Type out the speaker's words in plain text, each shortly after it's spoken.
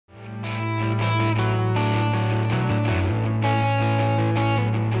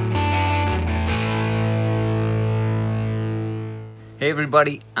Hey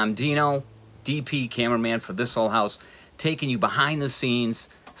everybody, I'm Dino, DP cameraman for This Old House, taking you behind the scenes,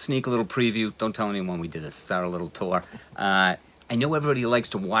 sneak a little preview. Don't tell anyone we did this, it's our little tour. I know everybody likes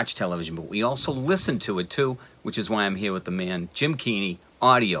to watch television, but we also listen to it too, which is why I'm here with the man, Jim Keeney,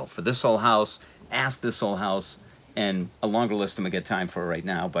 audio for This Old House, Ask This Old House, and a longer list I'm gonna get time for right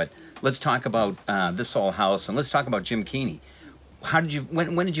now, but let's talk about This Old House, and let's talk about Jim Keeney.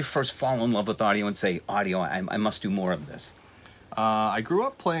 When did you first fall in love with audio and say, audio, I must do more of this? I grew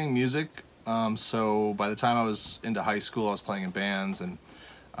up playing music, so by the time I was into high school, I was playing in bands, and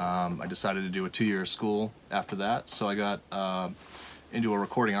I decided to do a 2-year school after that. So I got into a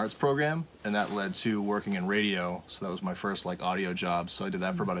recording arts program, and that led to working in radio. So that was my first audio job. So I did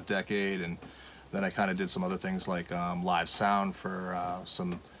that for about a decade, and then I kind of did some other things like live sound for at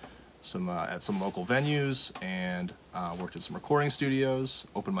some local venues, and worked in some recording studios,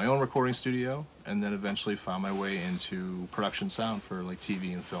 opened my own recording studio, and then eventually found my way into production sound for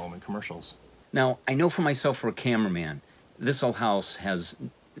TV and film and commercials. Now, I know for myself, for a cameraman, This Old House has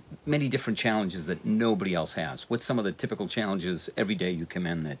many different challenges that nobody else has. What's some of the typical challenges every day you come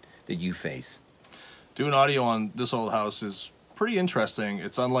in that you face? Doing audio on This Old House is pretty interesting.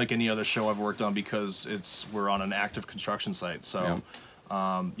 It's unlike any other show I've worked on because we're on an active construction site, so yeah.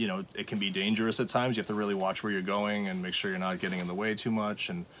 You know, it can be dangerous at times. You have to really watch where you're going and make sure you're not getting in the way too much.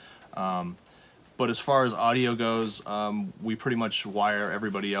 And but as far as audio goes, we pretty much wire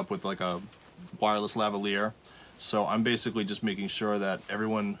everybody up with a wireless lavalier. So I'm basically just making sure that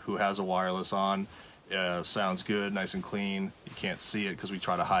everyone who has a wireless on sounds good, nice and clean. You can't see it because we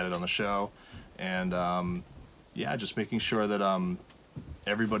try to hide it on the show. And yeah, just making sure that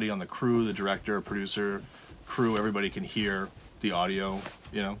everybody on the crew, the director, producer, crew, everybody can hear the audio,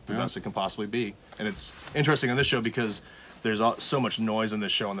 you know, the best it can possibly be. And it's interesting on this show because there's so much noise in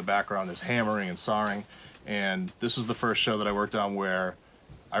this show in the background. There's hammering and sawing, and this was the first show that I worked on where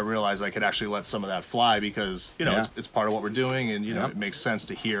I realized I could actually let some of that fly because, you know, it's part of what we're doing, and, you know, it makes sense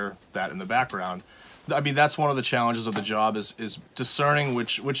to hear that in the background. I mean, that's one of the challenges of the job is discerning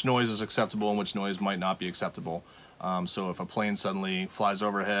which noise is acceptable and which noise might not be acceptable. So if a plane suddenly flies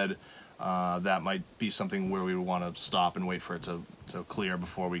overhead, that might be something where we would want to stop and wait for it to clear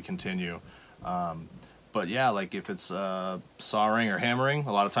before we continue. But yeah, if it's sawing or hammering,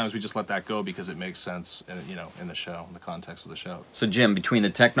 a lot of times we just let that go because it makes sense, in the show, in the context of the show. So Jim, between the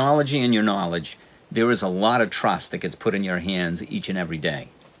technology and your knowledge, there is a lot of trust that gets put in your hands each and every day.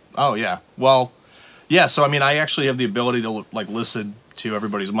 Oh yeah, well, yeah. So I mean, I actually have the ability to listen to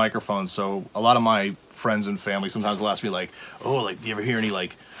everybody's microphones. So a lot of my friends and family sometimes will ask me oh, you ever hear any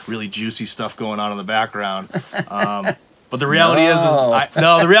really juicy stuff going on in the background? But the reality is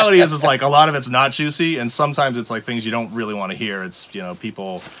the reality is a lot of it's not juicy, and sometimes it's things you don't really want to hear. It's,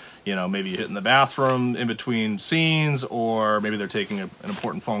 people, maybe hitting the bathroom in between scenes, or maybe they're taking an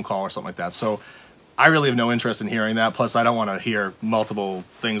important phone call or something like that. So I really have no interest in hearing that. Plus, I don't want to hear multiple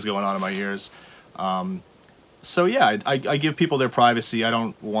things going on in my ears. So yeah, I give people their privacy. I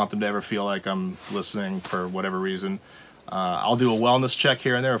don't want them to ever feel like I'm listening for whatever reason. I'll do a wellness check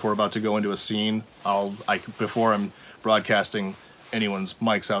here and there if we're about to go into a scene. Before I'm broadcasting anyone's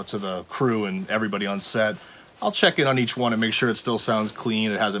mics out to the crew and everybody on set, I'll check in on each one and make sure it still sounds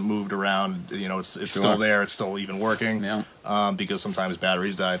clean. It hasn't moved around. It's still there. It's still even working. Yeah. Because sometimes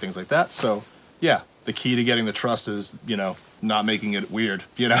batteries die, things like that. So yeah, the key to getting the trust is not making it weird.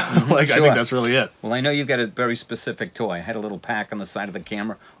 I think that's really it. Well, I know you've got a very specific toy. I had a little pack on the side of the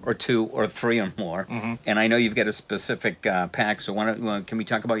camera, or 2 or 3 or more, and I know you've got a specific pack. So can we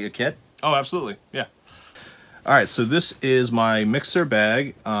talk about your kit? Oh, absolutely. Yeah. All right, so this is my mixer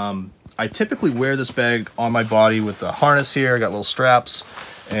bag. I typically wear this bag on my body with the harness here. I got little straps,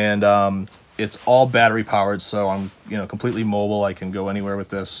 and it's all battery powered, so I'm completely mobile. I can go anywhere with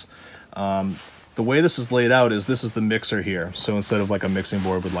this. The way this is laid out is this is the mixer here. So instead of a mixing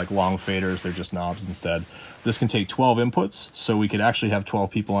board with long faders, they're just knobs instead. This can take 12 inputs, so we could actually have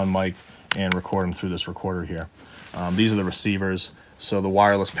 12 people on mic and record them through this recorder here. These are the receivers. So the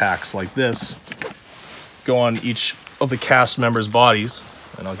wireless packs like this go on each of the cast members' bodies,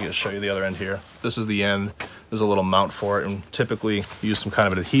 and I'll just show you the other end here. This is the end. There's a little mount for it, and typically use some kind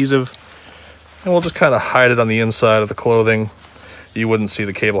of an adhesive, and we'll just kind of hide it on the inside of the clothing. You wouldn't see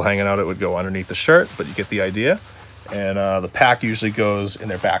the cable hanging out. It would go underneath the shirt, but you get the idea. And the pack usually goes in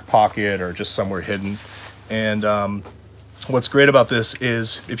their back pocket or just somewhere hidden. And what's great about this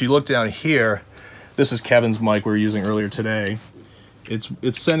is if you look down here, this is Kevin's mic we were using earlier today.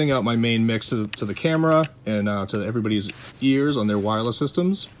 It's sending out my main mix to the camera and to everybody's ears on their wireless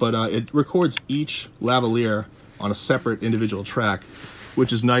systems, but it records each lavalier on a separate individual track,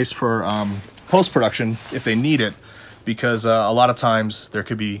 which is nice for post-production if they need it. because a lot of times there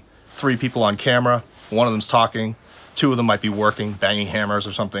could be 3 people on camera, one of them's talking, 2 of them might be working, banging hammers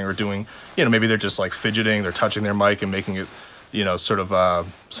or something, or doing, you know, maybe they're just like fidgeting, they're touching their mic and making it, you know, sort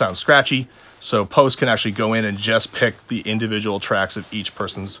of sound scratchy. So post can actually go in and just pick the individual tracks of each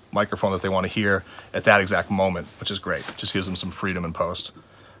person's microphone that they want to hear at that exact moment, which is great. It just gives them some freedom in post.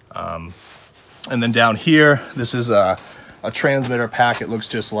 And then down here, this is a transmitter pack. It looks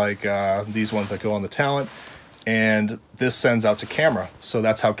just like these ones that go on the talent. And this sends out to camera. So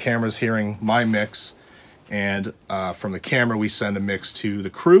that's how camera's hearing my mix. And from the camera, we send a mix to the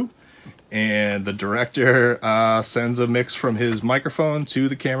crew. And the director sends a mix from his microphone to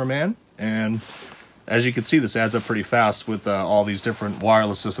the cameraman. And as you can see, this adds up pretty fast with all these different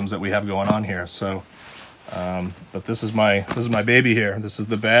wireless systems that we have going on here. So, but this is my baby here. This is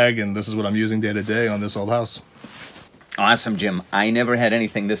the bag, and this is what I'm using day to day on this old house. Awesome, Jim. I never had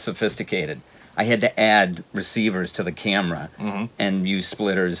anything this sophisticated. I had to add receivers to the camera and use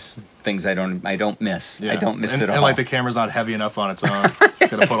splitters, things I don't miss. Yeah. I don't miss it all. And like the camera's not heavy enough on its own.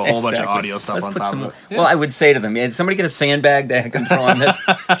 Gotta put a whole bunch of audio stuff on top of it. Yeah. Well, I would say to them, "Is somebody get a sandbag that I can throw on this?"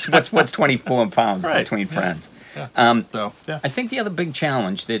 what's 24 pounds between friends? Yeah. I think the other big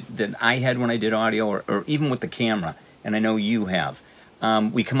challenge that I had when I did audio, or even with the camera, and I know you have,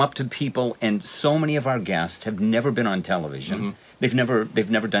 we come up to people, and so many of our guests have never been on television. They've never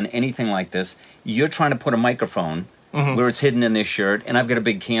done anything like this. You're trying to put a microphone where it's hidden in their shirt, and I've got a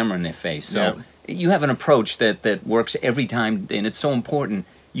big camera in their face. So you have an approach that works every time, and it's so important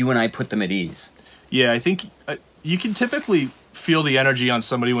you and I put them at ease. Yeah, I think you can typically feel the energy on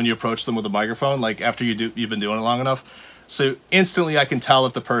somebody when you approach them with a microphone, like after you've been doing it long enough. So instantly I can tell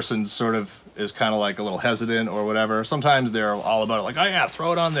if the person sort of is kind of like a little hesitant or whatever. Sometimes they're all about it, like, oh yeah,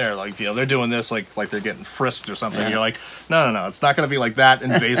 throw it on there. Like, you know, they're doing this like they're getting frisked or something. You're like, no, it's not going to be like that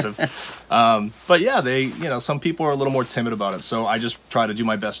invasive. But yeah, some people are a little more timid about it. So I just try to do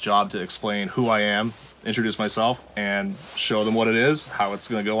my best job to explain who I am, introduce myself, and show them what it is, how it's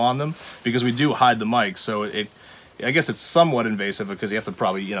going to go on them, because we do hide the mic. So I guess it's somewhat invasive because you have to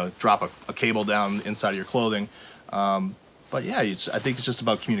probably, you know, drop a cable down inside of your clothing. But yeah, I think it's just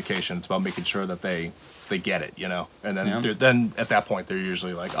about communication. It's about making sure that they get it, you know. And then then at that point, they're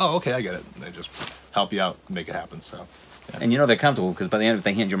usually like, oh, okay, I get it. And they just help you out and make it happen. So. Yeah. And you know they're comfortable because by the end of it,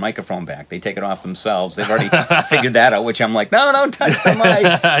 they hand your microphone back. They take it off themselves. They've already figured that out, which I'm like, no, don't touch the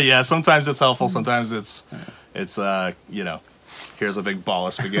mics. Yeah, sometimes it's helpful. Sometimes it's you know, here's a big ball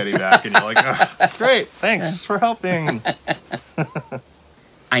of spaghetti back, and you're like, oh, great, thanks for helping.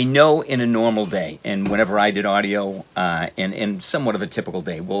 I know in a normal day, and whenever I did audio, and somewhat of a typical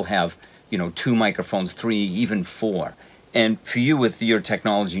day, we'll have, you know, 2 microphones, 3, even 4. And for you with your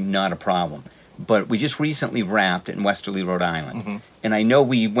technology, not a problem. But we just recently wrapped in Westerly, Rhode Island. And I know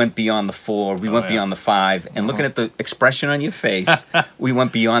we went beyond the 4, we went beyond the 5, and looking at the expression on your face, we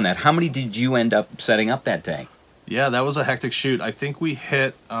went beyond that. How many did you end up setting up that day? Yeah, that was a hectic shoot. I think we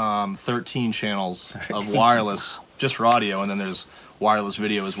hit 13 channels of wireless just for audio, and then there's wireless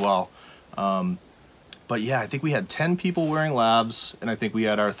video as well. But yeah, I think we had 10 people wearing labs, and I think we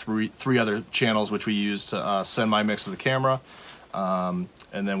had our three other channels which we used to send my mix to the camera, and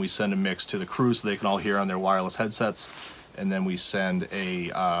then we send a mix to the crew so they can all hear on their wireless headsets, and then we send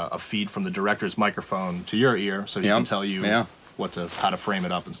a feed from the director's microphone to your ear so he can tell you how to frame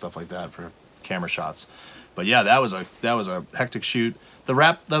it up and stuff like that for camera shots. But yeah, that was a hectic shoot. The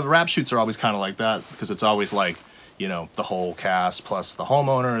rap shoots are always kind of like that because it's always like, you know, the whole cast plus the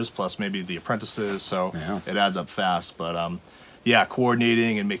homeowners plus maybe the apprentices, so it adds up fast. But yeah,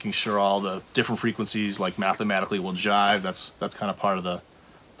 coordinating and making sure all the different frequencies like mathematically will jive. That's kind of part of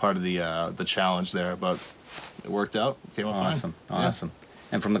the challenge there. But it worked out. Came out fine. Awesome.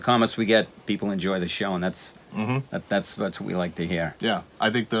 And from the comments we get, people enjoy the show, and that's what we like to hear. Yeah, I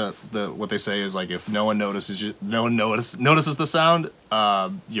think the what they say is like if no one notices the sound,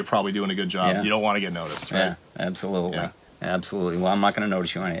 you're probably doing a good job. Yeah. You don't want to get noticed, right? Yeah, absolutely. Yeah. Absolutely. Well, I'm not going to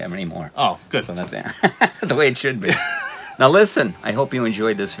notice you anymore. Oh, good. So that's the way it should be. Now listen, I hope you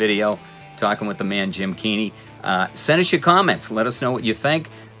enjoyed this video, talking with the man Jim Keeney. Send us your comments. Let us know what you think.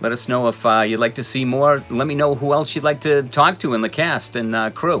 Let us know if you'd like to see more. Let me know who else you'd like to talk to in the cast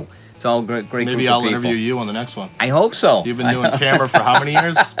and crew. It's all great. Maybe I'll interview you on the next one. I hope so. You've been doing camera for how many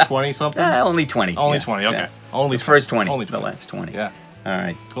years? 20-something? Only 20. Only 20, okay. Yeah. Only the first 20. Only 20. The last 20. Yeah. All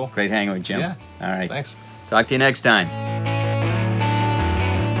right. Cool. Great hanging with Jim. Yeah. All right. Thanks. Talk to you next time.